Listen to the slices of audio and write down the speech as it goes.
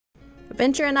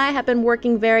Venture and I have been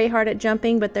working very hard at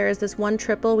jumping, but there is this one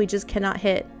triple we just cannot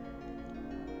hit.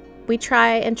 We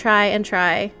try and try and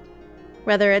try,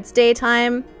 whether it's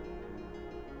daytime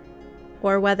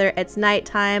or whether it's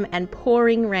nighttime and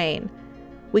pouring rain.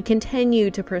 We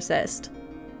continue to persist.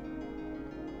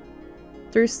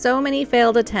 Through so many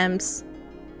failed attempts,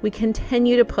 we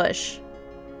continue to push,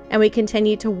 and we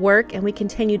continue to work, and we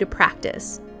continue to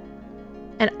practice.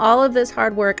 And all of this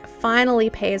hard work finally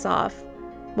pays off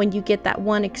when you get that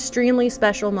one extremely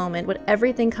special moment when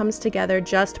everything comes together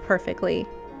just perfectly,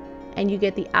 and you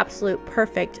get the absolute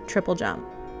perfect triple jump.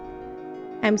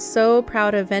 I'm so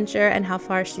proud of Venture and how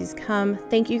far she's come.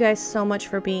 Thank you guys so much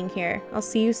for being here. I'll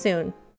see you soon.